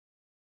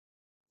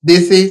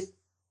This is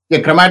a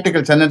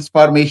grammatical sentence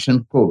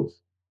formation course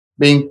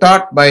being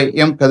taught by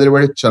M.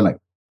 Kadirvadi Chennai.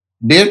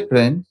 Dear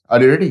friends,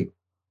 are you ready?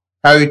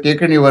 Have you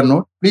taken your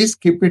note? Please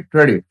keep it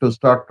ready to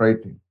start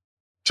writing.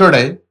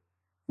 Today,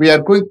 we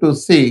are going to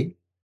see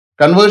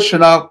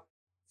conversion of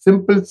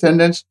simple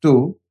sentence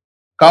to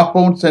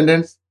compound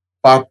sentence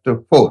part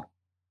 4.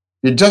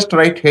 You just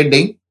write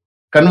heading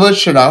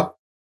conversion of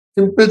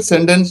simple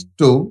sentence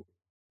to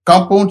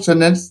compound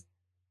sentence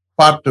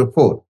part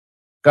 4.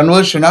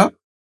 Conversion of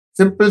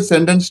simple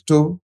sentence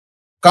to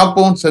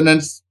compound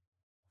sentence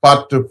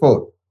part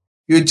 4.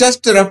 You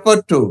just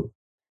refer to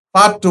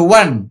part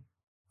 1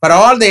 for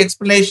all the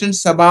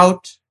explanations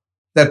about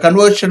the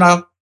conversion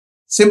of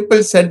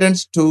simple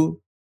sentence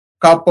to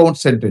compound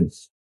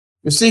sentence.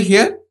 You see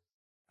here,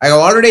 I have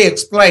already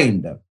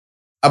explained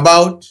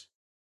about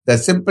the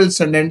simple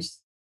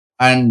sentence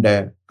and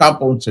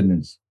compound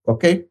sentence.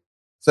 Okay.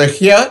 So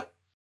here,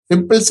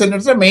 simple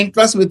sentence main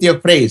class with your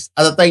phrase.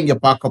 அதைத்தான் இங்க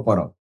பார்க்க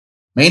போறோம்.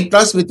 Main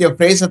class with your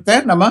phrase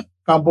நம்ம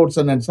compound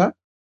sentence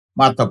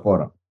மாத்த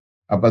போறோம்.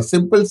 அப்ப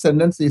simple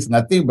sentence is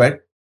nothing but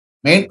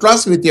main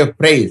class with your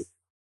phrase.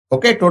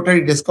 Okay,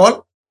 totally it is called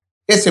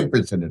a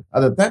simple sentence.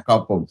 அதைத்தான்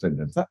compound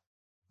sentence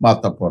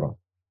மாத்த போறோம்.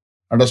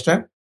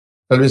 Understand?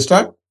 Shall we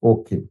start?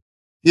 Okay.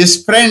 His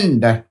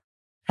friend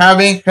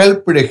having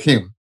helped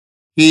him,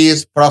 he is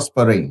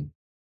prospering.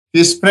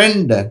 His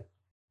friend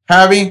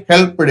having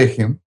helped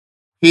him,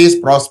 he is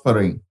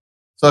prospering.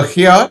 So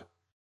here,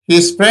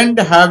 his friend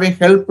having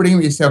helped him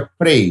is a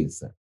phrase.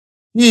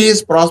 He is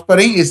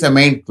prospering is a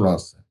main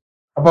clause.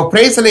 அப்போ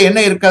phrase-ல என்ன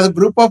இருக்காது?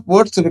 Group of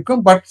words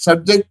இருக்கும், but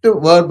subject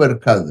verb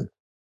இருக்காது.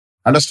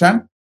 Understand?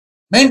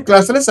 Main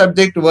class-ல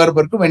subject verb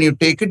இருக்கும். When you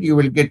take it, you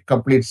will get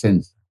complete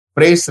sense.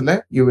 Phrase-ல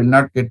you will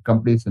not get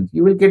complete sense.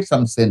 You will get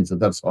some sense,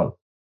 that's all.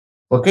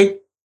 Okay?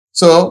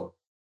 So,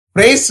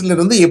 phrase-ல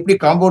இருந்து எப்படி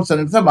compound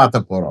sentence மாத்த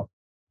போறோம்?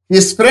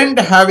 His friend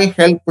having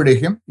helped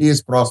him, he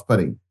is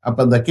prospering.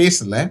 அப்ப இந்த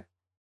கேஸ்ல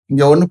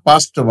இங்க ஒன்னு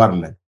past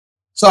வரல.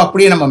 So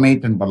அப்படியே நம்ம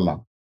மெயின்டைன்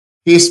பண்ணலாம்.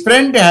 His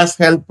friend has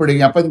helped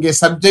him. அப்ப இங்க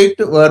subject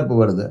verb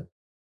வருது.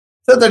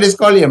 So that is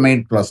called a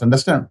main clause.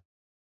 Understand?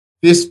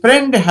 His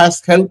friend has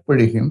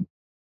helped him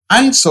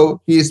and so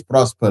he is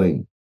prospering.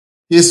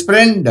 His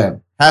friend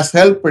has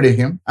helped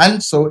him and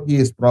so he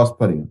is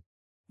prospering.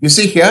 You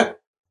see here,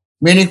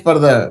 meaning for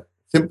the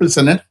simple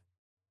sentence,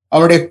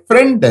 அவனுடைய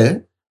friend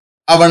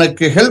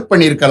அவனுக்கு help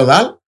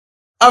பண்ணியிருக்கிறதால்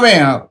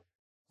அவன்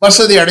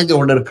வசதி அடைந்து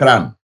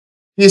கொண்டிருக்கிறான்.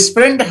 His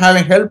friend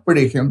having helped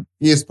him,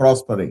 he is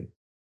prospering.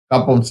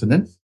 Compound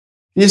sentence.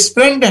 His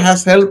friend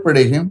has helped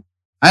him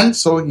and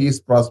so he is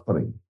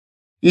prospering.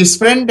 His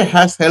friend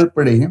has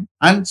helped him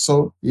and so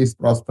he is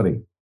prospering.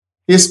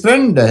 His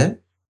friend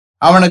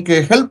அவனுக்கு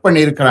help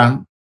பண்ணியிருக்கிறான்,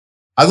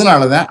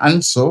 அதனாலதான்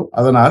and so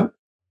அதனால்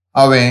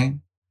அவன்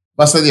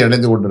வசதி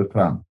அடைந்து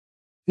கொண்டிருக்கிறான்.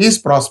 He is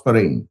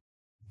prospering.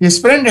 His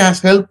friend has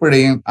helped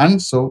him and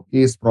so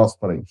he is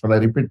prospering. Shall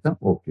I repeat them?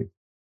 Okay.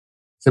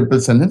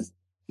 Simple sentence.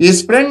 His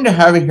friend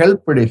having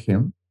helped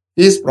him,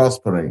 he is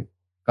prospering.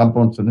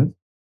 Compound sentence.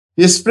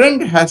 His friend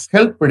has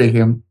helped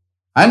him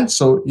and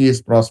so he is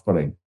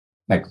prospering.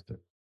 Next.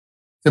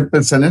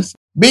 Simple sentence.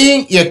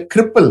 Being a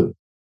cripple,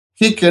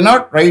 he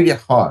cannot ride a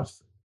horse.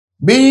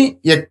 Being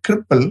a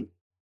cripple,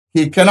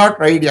 he cannot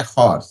ride a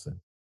horse.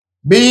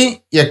 Being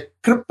a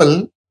cripple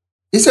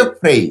is a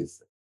phrase.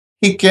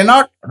 He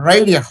cannot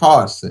ride a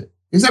horse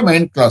is a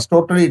main clause.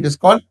 Totally it is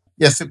called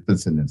a simple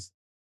sentence.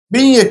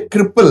 Being a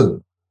cripple,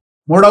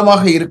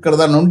 மூடமாக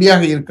இருக்கிறதா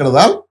நொண்டியாக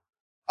இருக்கிறதால்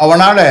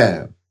அவனால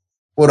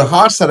ஒரு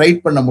ஹார்ஸை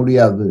right பண்ண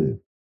முடியாது.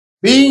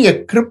 Being a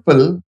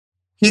cripple,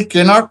 he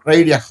cannot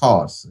ride a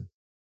horse.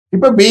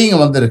 இப்ப being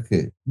வந்திருக்கு.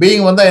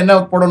 being வந்தா என்ன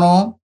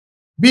போடணும்?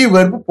 be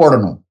verb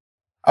போடணும்.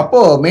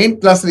 அப்போ மெயின்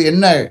கிளாஸ்ல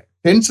என்ன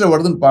டென்ஸ்ல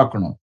வருதுன்னு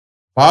பார்க்கணும்.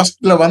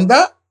 பாஸ்ட்ல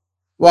வந்தா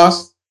was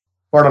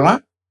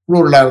போடலாம்,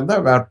 ப்ளூரலா இருந்தா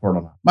வேர்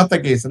போடலாம்.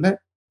 மற்ற கேஸ்ல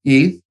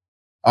இஸ்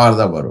ஆர்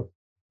தான் வரும்.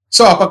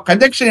 ஸோ அப்ப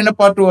கன்ஜெக்ஷன் என்ன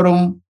பாட்டு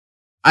வரும்?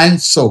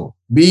 அண்ட் ஸோ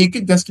பிக்கு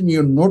ஜஸ்ட் நீ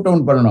நோட்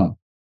டவுன் பண்ணணும்,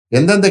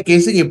 எந்தெந்த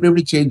கேஸுக்கு எப்படி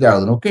எப்படி சேஞ்ச்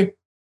ஆகுது. ஓகே,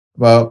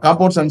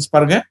 காம்பவுண்ட் சென்ஸ்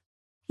பாருங்க.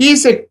 He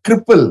is a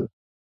cripple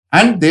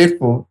and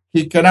therefore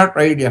he cannot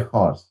right a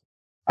hours.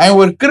 அவன்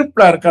ஒரு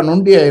கிரிப்பிளா இருக்கான்,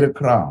 நொண்டியா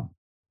இருக்கிறான்.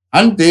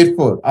 அண்ட்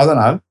தேர்ஃபோர்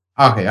அதனால்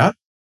ஆகையால்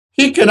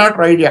he cannot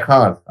right a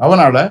hours,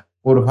 அவனால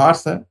ஒரு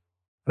ஹார்ஸை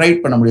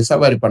ரைட் பண்ண முடியாது,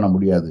 சவாரி பண்ண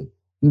முடியாது.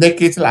 இந்த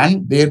கேஸ்ல அண்ட்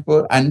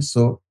தேர்ஃபோர் அண்ட்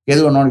சோ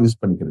எது வேணாலும் யூஸ்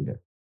பண்ணிக்கிறீங்க.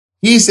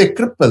 He is a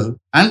cripple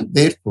and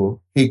therefore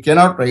he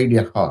cannot ride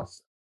a horse.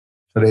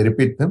 Shall I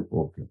repeat them?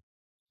 Okay.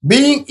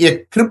 Being a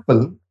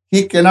cripple, he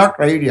cannot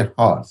ride a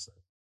horse.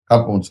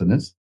 Compound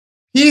sentence.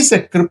 He is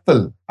a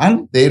cripple and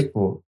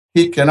therefore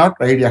he cannot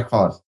ride a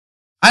horse.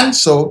 And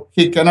so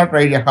he cannot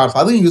ride a horse.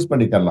 That's use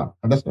பண்ணிக்கலாம்.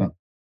 Understand?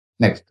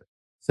 Next.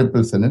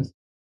 Simple sentence.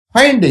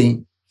 Finding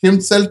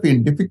himself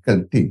in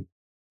difficulty,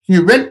 he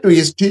went to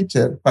his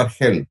teacher for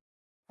help.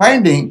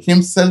 Finding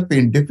himself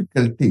in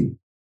difficulty,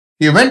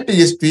 he went to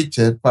his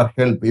teacher for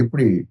help.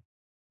 எப்படி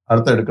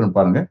அர்த்தம் எடுக்கணும்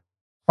பாருங்க.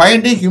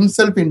 Finding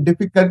himself in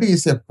difficulty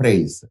is a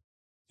phrase.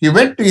 He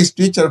went to his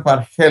teacher for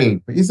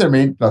help is a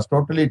main clause.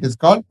 Totally it is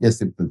called a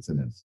simple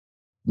sentence.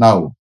 Now,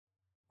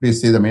 Please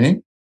see the meaning.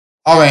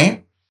 அவன்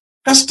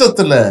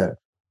கஷ்டத்துல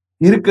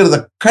இருக்கிறத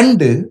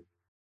கண்டு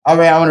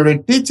அவன் அவனுடைய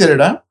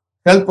டீச்சரிடம்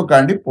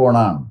ஹெல்ப்புக்காண்டி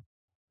போனான்.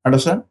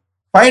 Understand?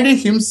 Finding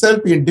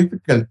himself in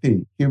difficulty,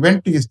 he went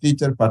to his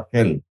teacher for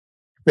help.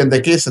 இப்போ இந்த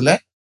கேஸ்ல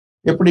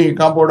எப்படி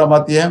காம்பவுண்ட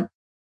மாத்திய?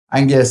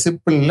 அங்கே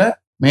சிம்பிள்ல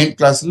மெயின்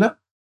கிளாஸ்ல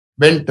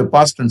went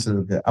past tense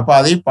இருக்கு. அப்ப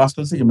அதே past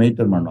tense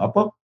மெயின்டைன் பண்ணணும்.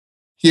 அப்போ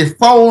he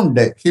found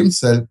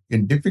himself in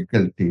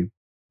difficulty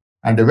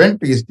and went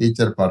to his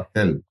teacher for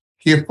help.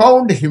 He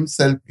found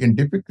himself in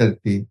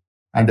difficulty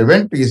and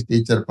went to his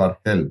teacher for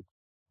help.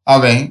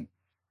 அவன்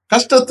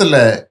கஷ்டத்துல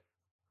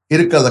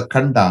இருக்கிறத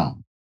கண்டான்.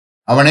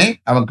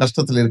 அவன்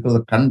கஷ்டத்துல இருக்கிறத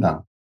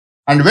கண்டான்.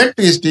 And went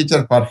to his teacher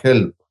for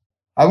help.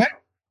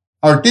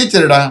 அவன்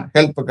டீச்சரிடம்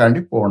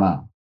ஹெல்ப்புக்காண்டி போனான்.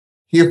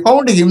 He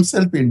found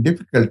himself in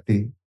difficulty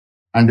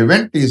and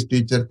went to his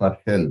teacher for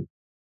help.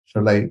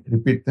 Shall I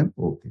repeat them?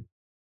 Okay.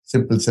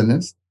 Simple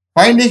sentence.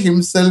 Finding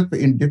himself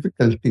in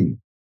difficulty,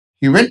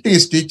 he went to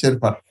his teacher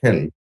for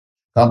help.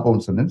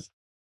 Compound sentence.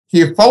 He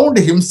found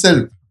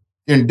himself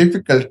in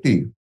difficulty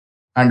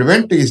and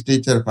went to his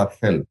teacher for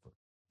help.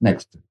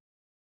 Next.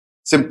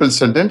 Simple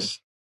sentence.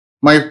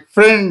 My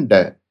friend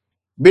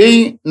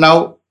being now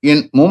in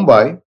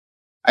Mumbai,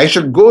 I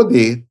should go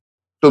there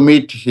to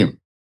meet him.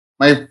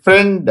 My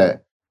friend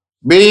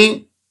being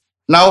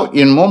now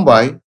in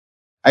Mumbai,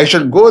 I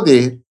should go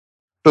there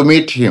to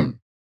meet him.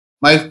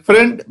 My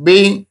friend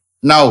being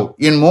now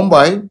in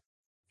Mumbai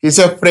is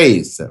a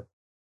phrase.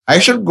 I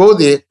should go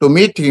there to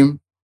meet him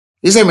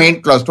is a main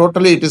clause.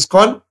 Totally it is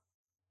called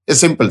a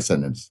simple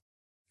sentence.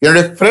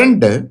 என்னுடைய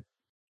friend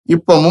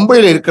இப்போ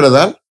மும்பையில்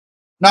இருக்கிறதால்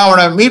நான்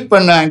அவனை meet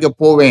பண்ண அங்கே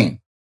போவேன்.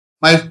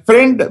 My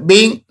friend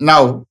being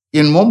now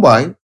in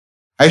Mumbai,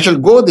 I shall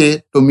go there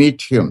to meet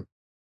him.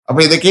 அப்போ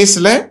இந்த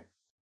கேஸில்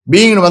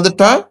பீயிங்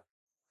வந்துட்டா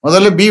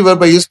முதல்ல பி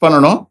வெர்பை யூஸ்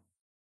பண்ணணும்.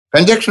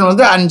 கன்ஜெக்ஷன்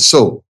வந்து and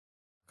so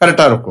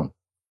கரெக்டாக இருக்கும்.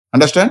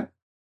 Understand?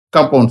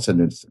 Compound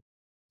sentence.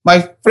 My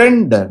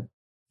friend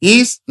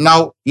is now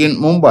in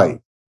Mumbai.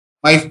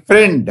 My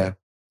friend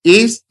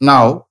is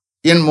now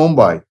in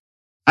Mumbai.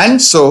 And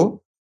so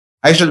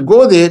I shall go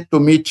there to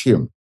meet him.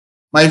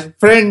 My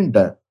friend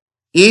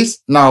is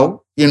now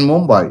in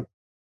Mumbai.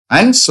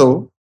 And so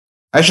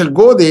I shall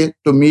go there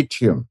to meet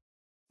him.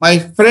 My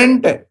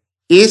friend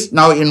is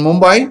now in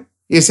Mumbai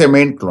is a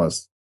main clause.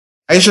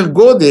 I shall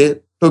go there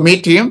to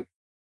meet him,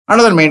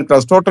 another main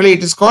clause. Totally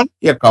it is called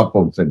a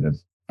compound sentence.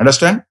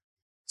 Understand?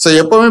 So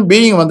எப்பவுமே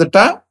being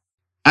வந்துட்டா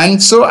and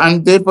so and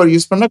therefore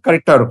use பண்ணா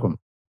கரெக்டா இருக்கும்.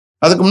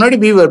 அதுக்கு முன்னாடி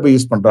be verb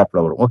use பண்றாப்ல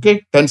வரும். Okay,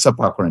 டென்ஸை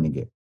பார்க்கணும்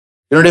நீங்க.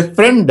 என்னுடைய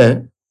ஃப்ரெண்டு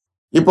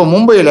இப்போ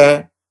மும்பையில்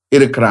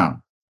இருக்கிறான்,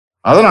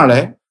 அதனால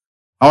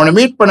அவனை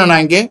மீட் பண்ண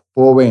நான் இங்கே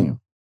போவேன்.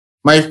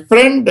 My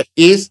friend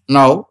is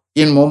now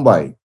in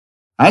Mumbai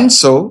and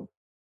so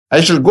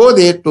I shall go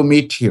there to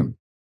meet him.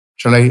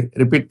 Shall I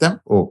repeat them?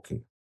 Okay.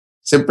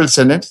 Simple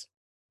sentence.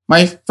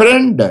 My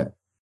friend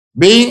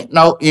being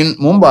now in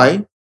Mumbai,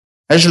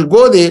 I shall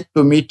go there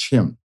to meet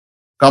him.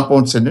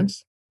 Compound sentence.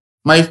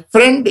 My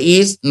friend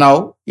is now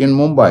in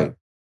Mumbai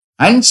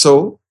and so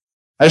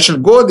I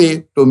shall go there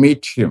to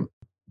meet him.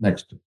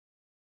 Next.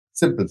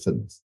 Simple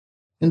sentence.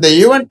 In the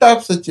event of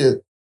such a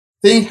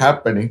thing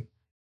happening,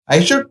 I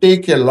should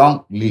take a long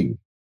leave.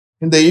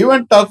 In the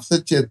event of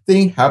such a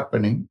thing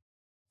happening,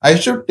 I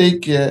should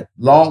take a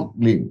long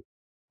leave.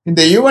 In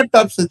the event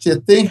of such a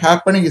thing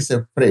happening is a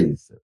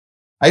phrase.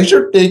 I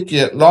should take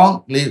a long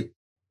leave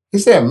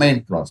is a main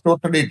clause.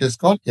 Totally it is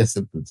called a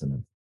simple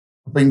sentence.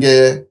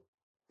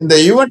 In the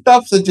event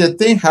of such a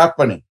thing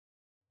happening,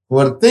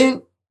 ஒரு thing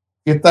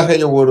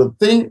இத்தகைய ஒரு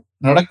thing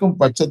நடக்கும்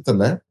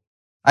பட்சத்தில்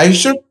I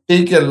should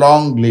take a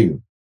long leave,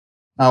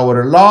 நான்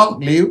ஒரு long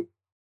leave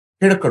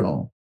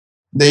எடுக்கணும்.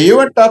 The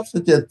event of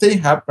such a thing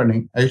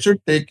happening, I should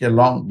take a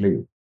long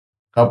leave.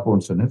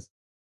 Compound sentence.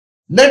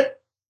 Let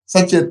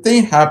such a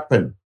thing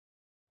happen.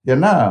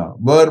 ஏன்னா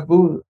verb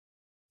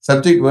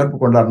subject verb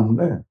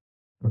கொண்டாடணும்ல.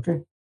 Okay,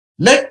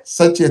 let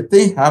such a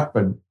thing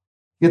happen.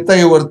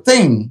 இத்தகைய ஒரு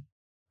thing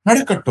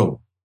நடக்கட்டும்.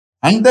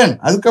 And then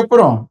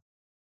அதுக்கப்புறம்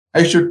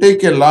I should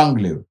take a long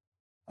leave.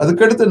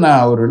 அதுக்கடுத்து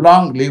நான் ஒரு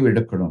long leave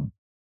எடுக்கணும்.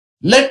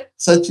 Let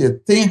such a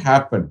thing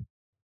happen.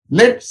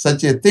 Let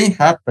such a thing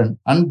happen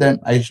and then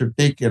I should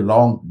take a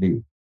long leave.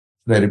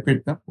 Should I repeat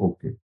them?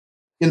 Okay.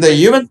 In the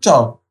event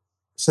of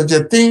such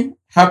a thing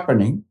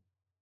happening,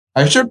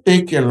 I should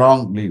take a long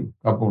leave.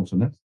 Compound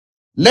sentence.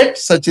 Let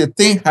such a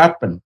thing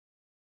happen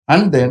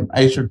and then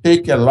I should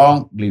take a long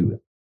leave.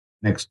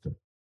 Next.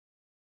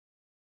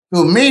 To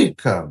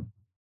make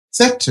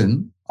certain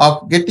of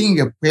getting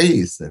a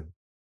place,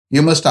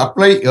 you must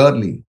apply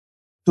early.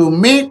 To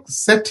make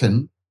certain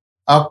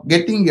of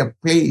getting a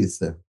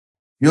place,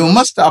 you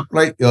must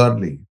apply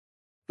early.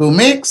 To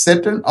make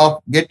certain of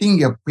getting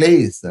a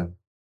place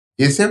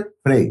is a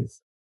phrase.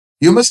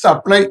 You must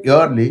apply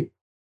early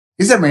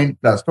is a main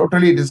clause.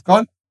 Totally it is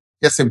called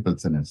a simple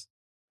sentence.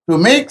 To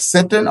make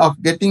certain of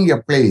getting a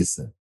place,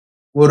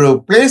 ஒரு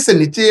place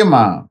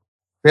நிச்சயமா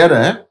பெற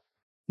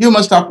you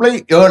must apply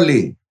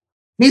early.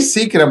 நீ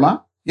சீக்கிரமா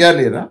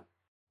ஏர்லியரா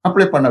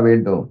apply பண்ண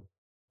வேண்டும்.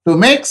 To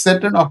make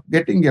certain of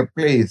getting a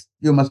place,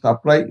 you must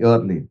apply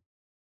early.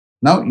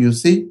 Now you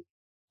see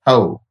how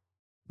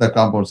the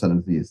compound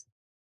sentence is.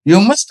 You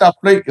must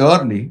apply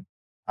early,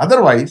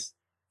 otherwise,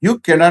 you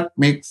cannot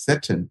make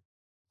certain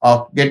of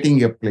getting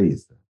a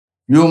place.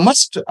 You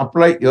must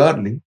apply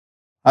early,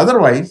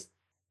 otherwise,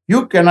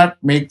 you cannot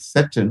make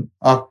certain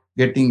of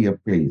getting a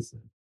place.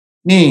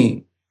 நீ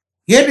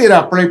earlier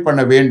apply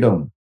பண்ண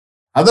வேண்டும்.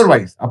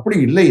 Otherwise அப்படி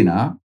இல்லைன்னா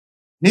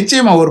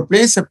நிச்சயமா ஒரு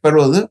பிளேஸை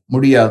பெறுவது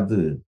முடியாது.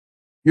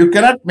 You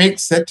cannot make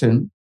certain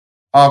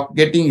of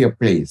getting a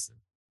place.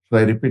 So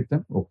I repeat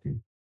them. Okay.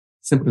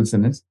 Simple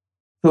sentence.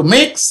 To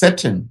make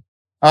certain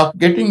of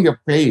getting a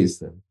place,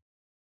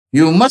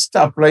 you must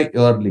apply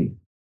early.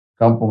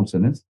 Compound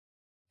sentence.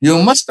 You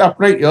must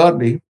apply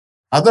early.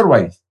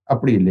 Otherwise,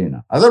 அப்படி இல்லைன்னா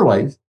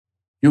otherwise,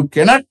 you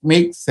cannot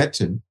make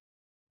certain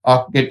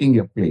of getting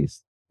a place.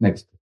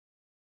 Next.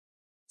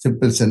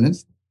 Simple sentence.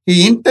 He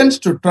intends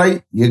to try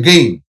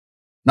again,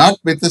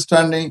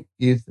 notwithstanding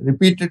his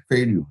repeated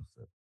failures.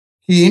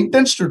 He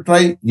intends to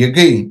try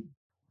again,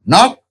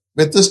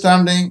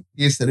 notwithstanding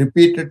his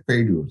repeated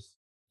failures.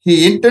 He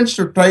intends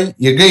to try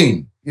again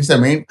is a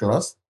main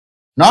clause.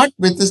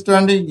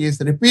 Notwithstanding his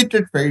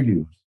repeated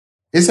failures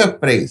is a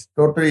phrase.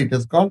 Totally it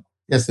is called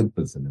a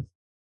simple sentence.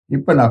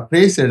 இப்ப நான்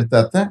phrase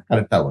எடுத்தாதான்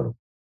கரெக்டா வரும்.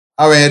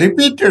 அவன்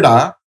ரிப்பீட்டடா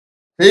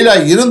ஃபெயிலா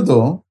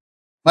இருந்தும்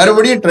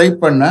மறுபடியும் try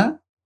பண்ண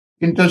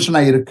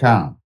இன்டென்ஷனா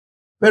இருக்கான்,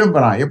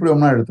 விரும்புறான், எப்படி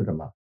ஒன்றா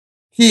எடுத்துக்கலாம்.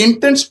 He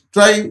intends to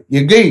try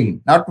again,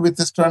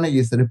 notwithstanding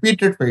his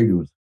repeated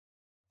failures.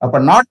 அப்ப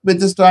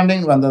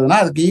notwithstanding வந்ததுன்னா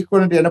அதுக்கு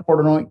ஈக்குவலண்ட் என்ன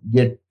போடணும்?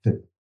 எட்.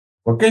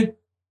 ஓகே,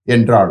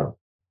 என்றாலும்.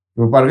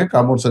 இப்ப பாருங்க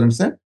compound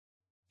sentence.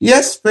 He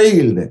has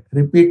failed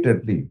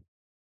repeatedly.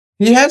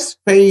 He has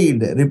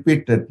failed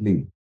repeatedly.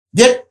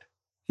 Yet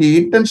he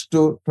intends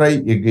to try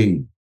again.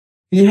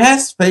 He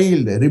has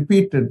failed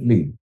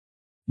repeatedly.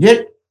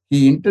 Yet he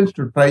intends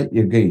to try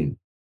again.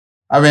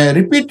 அவன்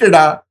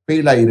ரிப்பீட்டடா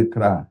ஃபெயில்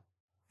ஆயிருக்கிறான்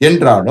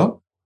என்றாலும்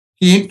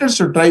he intends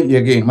to try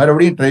again.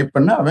 மறுபடியும் try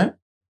பண்ண அவன்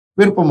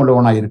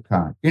விருப்பமுள்ளவனா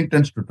இருக்கான்.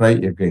 intends to try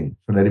again.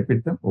 Should I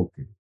repeat them?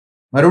 Okay.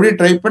 மறுபடியும்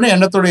try பண்ண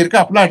எண்ணத்தோட இருக்க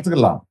அப்படிலாம்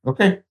எடுத்துக்கலாம்.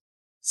 Okay,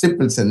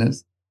 simple sentence.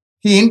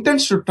 He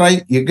intends to try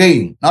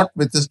again,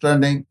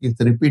 notwithstanding his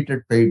repeated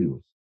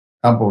failures.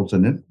 Compound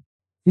sentence.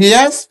 He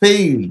has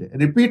failed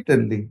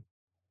repeatedly,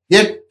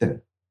 yet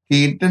he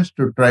intends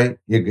to try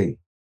again.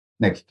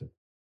 Next.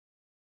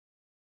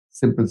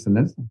 Simple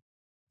sentence.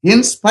 In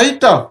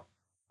spite of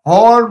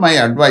all my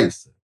advice,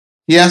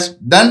 he has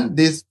done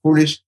this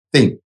foolish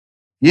thing.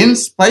 In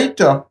spite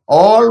of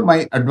all my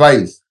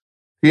advice,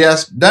 he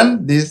has done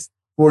this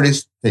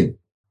foolish thing.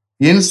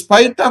 In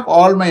spite of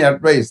all my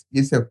advice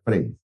is a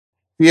phrase.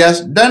 He has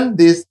done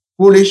this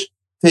foolish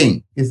thing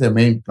is a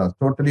main clause.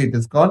 Totally it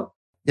is called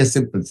a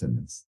simple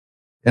sentence.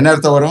 என்ன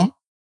அர்த்தம் வரும்?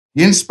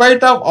 In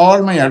spite of all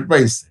my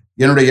advice,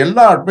 என்னுடைய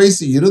எல்லா advice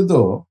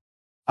இருந்தோ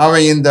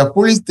அவன் இந்த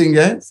foolish thing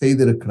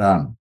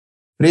செய்திருக்கிறான்.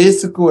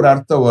 பிரேஸுக்கு ஒரு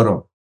அர்த்தம்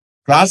வரும்.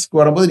 கிளாஸ்க்கு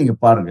வரும்போது நீங்க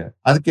பாருங்க,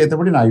 அதுக்கு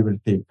ஏற்றபடி நான் I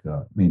will take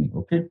meaning.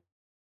 Okay.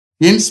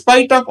 In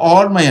spite of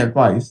all my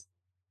advice,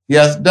 he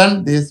has done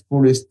this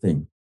foolish thing.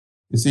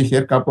 You see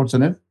here, compound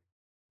sentence.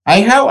 I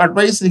have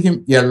advised him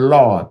a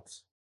lot.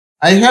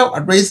 I have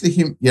advised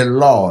him a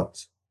lot.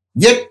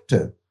 Yet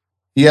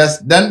he has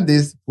done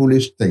this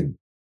foolish thing.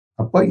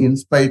 அப்போ in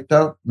spite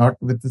of,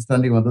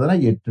 notwithstanding வந்ததுன்னா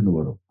எட்டுன்னு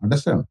வரும்.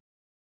 Understand?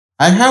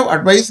 I have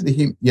advised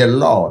him a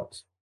lot.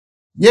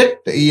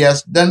 Yet he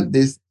has done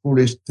this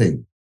foolish thing.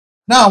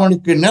 நான்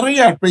அவனுக்கு நிறைய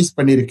advice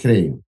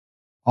பண்ணியிருக்கிறேன்.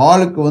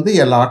 ஆளுக்கு வந்து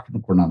எல்லாட்னு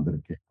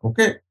கொண்டாந்துருக்கேன்.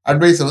 ஓகே,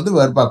 அட்வைஸை வந்து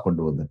வெர்பா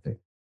கொண்டு வந்துட்டேன்.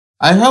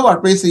 I have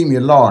advice him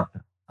a lot.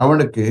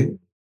 அவனுக்கு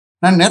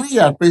நான் நிறைய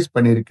அட்வைஸ்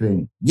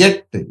பண்ணியிருக்கிறேன்.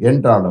 எட்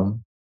என்றாலும்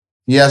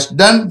he has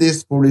done this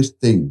foolish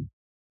thing.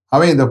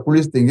 அவன் இந்த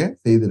foolish thing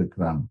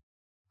செய்திருக்கிறான்.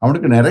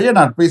 அவனுக்கு நிறைய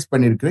நான் அட்வைஸ்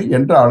பண்ணியிருக்கிறேன்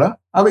என்றாலும்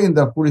அவன்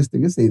இந்த foolish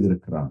thing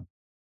செய்திருக்கிறான்.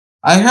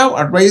 I have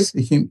advised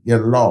him a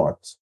lot.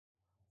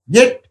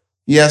 Yet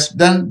he has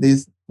done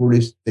this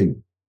foolish thing.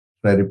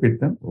 Should I repeat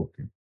them?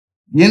 Okay.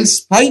 In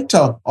spite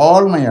of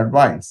all my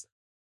advice,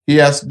 he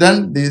has done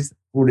this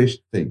foolish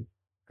thing.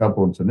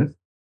 Compound sentence.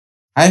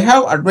 I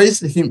have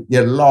advised him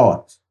a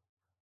lot.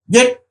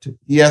 Yet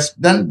he has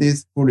done this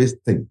foolish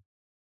thing.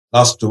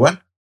 Last one.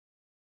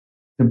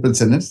 Simple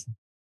sentence.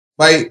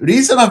 By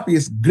reason of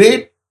his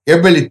great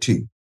ability,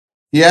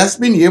 he has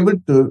been able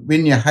to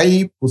win a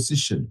high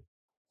position.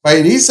 By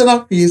reason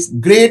of his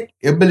great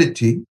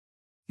ability,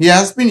 he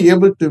has been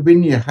able to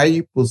win a high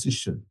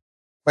position.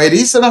 By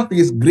reason of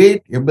his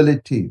great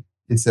ability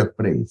is a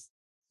phrase.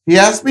 He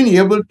has been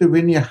able to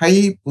win a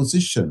high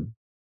position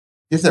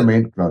is a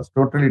main clause.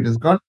 Totally it is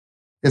called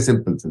a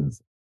simple sentence.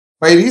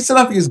 By reason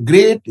of his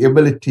great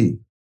ability,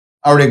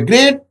 அவருடைய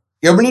great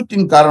ability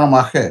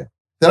காரணமாக,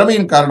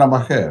 திறமையின்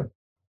காரணமாக,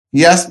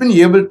 he has been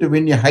able to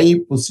win a high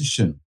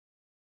position.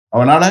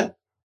 அவனால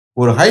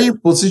ஒரு high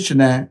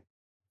position-ஐ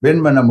win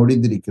பண்ண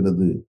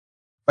முடிந்திருக்கிறது.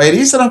 By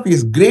reason of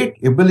his great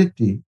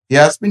ability, he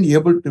has been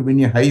able to win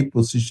a high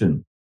position.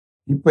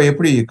 இப்ப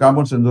எப்படி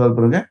compound sentence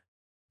பாருங்க.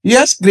 He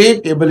has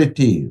great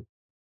ability.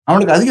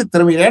 அவனுக்கு அதிக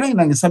திறமை. ஏன்னா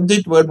நாங்க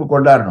சப்ஜெக்ட் வெர்பு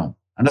கொண்டாடணும்.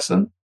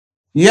 Understand?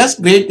 He has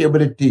great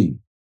ability.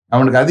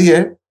 அவனுக்கு அதிக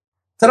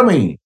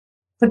திறமை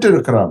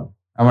பெற்றிருக்கிறான்.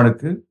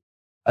 அவனுக்கு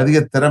அதிக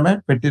திறமை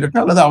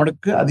பெற்றிருக்கிறான் அல்லது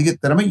அவனுக்கு அதிக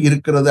திறமை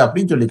இருக்கிறது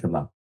அப்படின்னு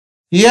சொல்லிக்கலாம்.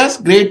 He has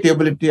great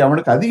ability.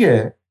 அவனுக்கு அதிக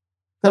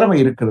திறமை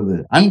இருக்கிறது.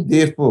 And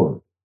therefore,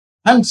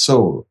 and so,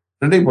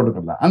 ரெண்டையும்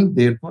போட்டுக்கலாம். And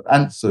therefore,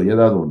 and so,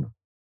 ஏதாவது ஒண்ணு.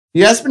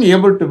 He has been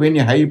able to win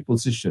a high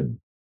position.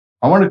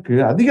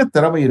 அவனுக்கு அதிக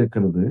திறமை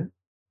இருக்கிறது.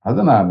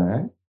 அதனால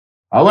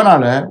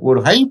அவனால ஒரு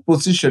ஹை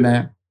பொசிஷனை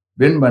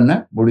வின் பண்ண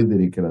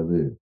முடிந்திருக்கிறது.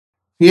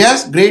 He has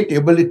great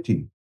ability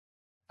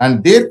and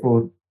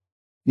therefore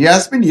he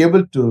has been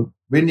able to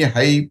win a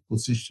high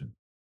position.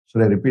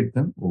 Should I repeat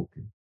them?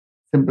 Okay.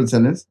 Simple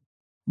sentence.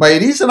 By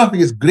reason of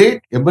his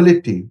great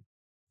ability,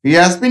 he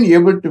has been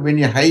able to win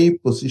a high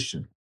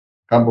position.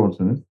 Compound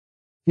sentence.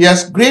 He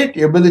has great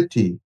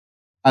ability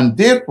and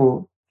therefore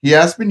he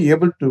has been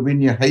able to win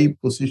a high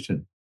position.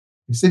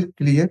 Is it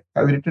clear?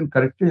 Have you written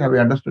correctly? Have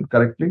you understood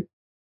correctly?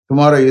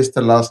 Tomorrow is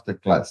the last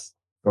class.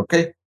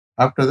 Okay.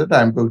 After that,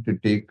 I'm going to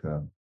take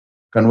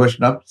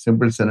conversion of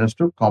simple sentence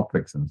to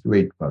complex sentence.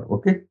 Wait for.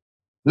 Okay.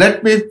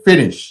 Let me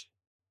finish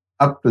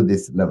up to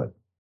this level.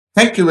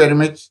 Thank you very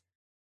much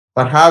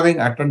for having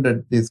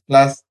attended this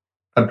class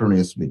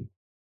continuously.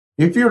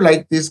 If you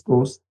like this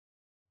course,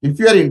 if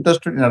you are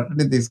interested in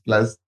attending this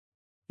class,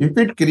 if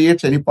it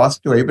creates any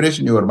positive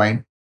vibration in your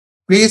mind,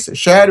 please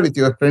share with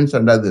your friends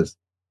and others.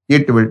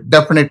 It will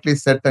definitely,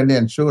 certainly,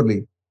 and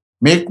surely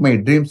make my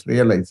dreams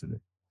realized.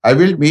 I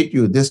will meet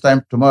you this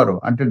time tomorrow.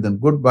 Until then,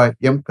 goodbye.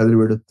 M.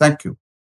 Kadrivedu. Thank you.